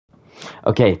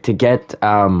Okay, to get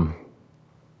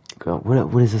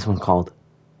what is this one called?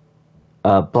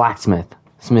 Blacksmith,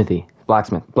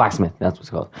 blacksmith. That's what it's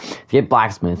called. To get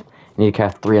blacksmith, you need to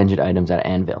craft 300 items at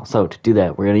anvil. So to do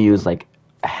that, we're gonna use like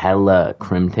hella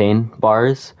crimtane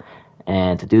bars,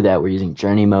 and to do that, we're using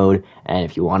journey mode. And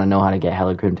if you want to know how to get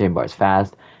hella crimtane bars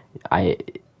fast, I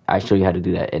I show you how to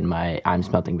do that in my I'm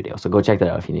smelting video. So go check that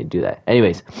out if you need to do that.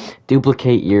 Anyways,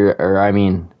 duplicate your, or I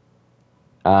mean,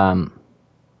 what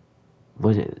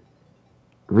is it?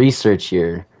 Research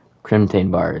your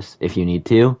crimtane bars if you need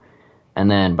to,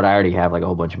 and then, but I already have like a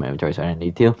whole bunch of my inventory, so I don't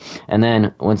need to. And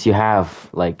then once you have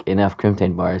like enough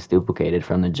crimtane bars duplicated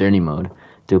from the journey mode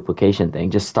duplication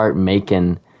thing, just start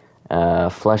making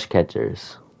flesh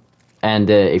catchers. And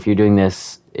if you're doing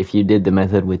this, if you did the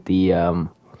method with the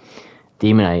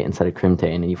demonite instead of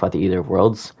crimtane and you fought the Either of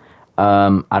Worlds,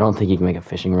 I don't think you can make a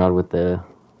fishing rod with the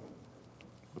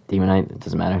demonite. It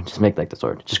doesn't matter. Just make like the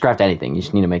sword. Just craft anything. You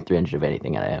just need to make 300 of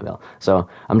anything at anvil. So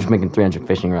I'm just making 300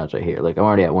 fishing rods right here. Like I'm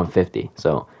already at 150.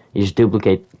 So you just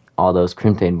duplicate all those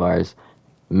crimtane bars,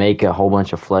 make a whole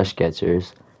bunch of flesh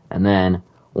catchers, and then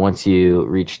once you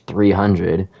reach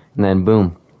 300, and then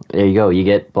boom, there you go. You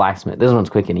get blacksmith. This one's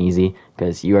quick and easy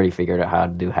because you already figured out how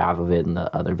to do half of it in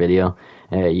the other video.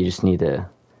 You just need to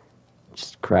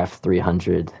just craft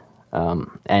 300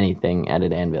 anything at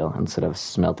an anvil instead of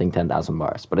smelting 10,000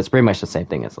 bars. But it's pretty much the same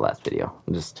thing as the last video.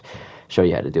 I'll just show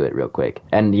you how to do it real quick.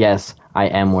 And yes, I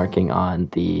am working on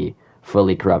the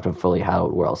fully corrupt and fully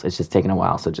hallowed worlds. It's just taking a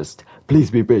while, so just please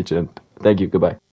be patient. Thank you. Goodbye.